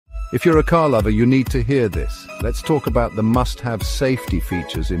If you're a car lover, you need to hear this. Let's talk about the must-have safety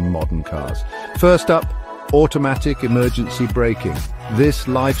features in modern cars. First up, automatic emergency braking. This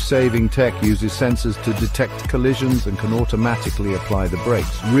life-saving tech uses sensors to detect collisions and can automatically apply the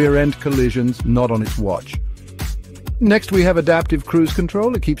brakes. Rear-end collisions, not on its watch. Next, we have adaptive cruise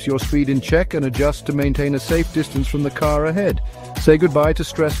control. It keeps your speed in check and adjusts to maintain a safe distance from the car ahead. Say goodbye to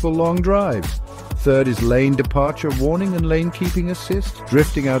stressful long drives. Third is lane departure warning and lane keeping assist.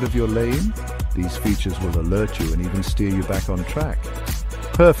 Drifting out of your lane, these features will alert you and even steer you back on track.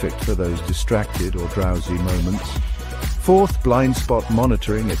 Perfect for those distracted or drowsy moments. Fourth, blind spot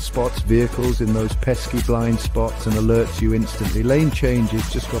monitoring. It spots vehicles in those pesky blind spots and alerts you instantly. Lane changes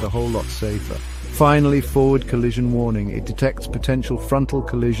just got a whole lot safer. Finally, forward collision warning. It detects potential frontal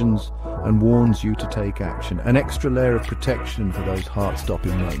collisions and warns you to take action. An extra layer of protection for those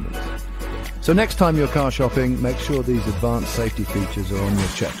heart-stopping moments. So next time you're car shopping, make sure these advanced safety features are on your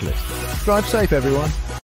checklist. Drive safe, everyone.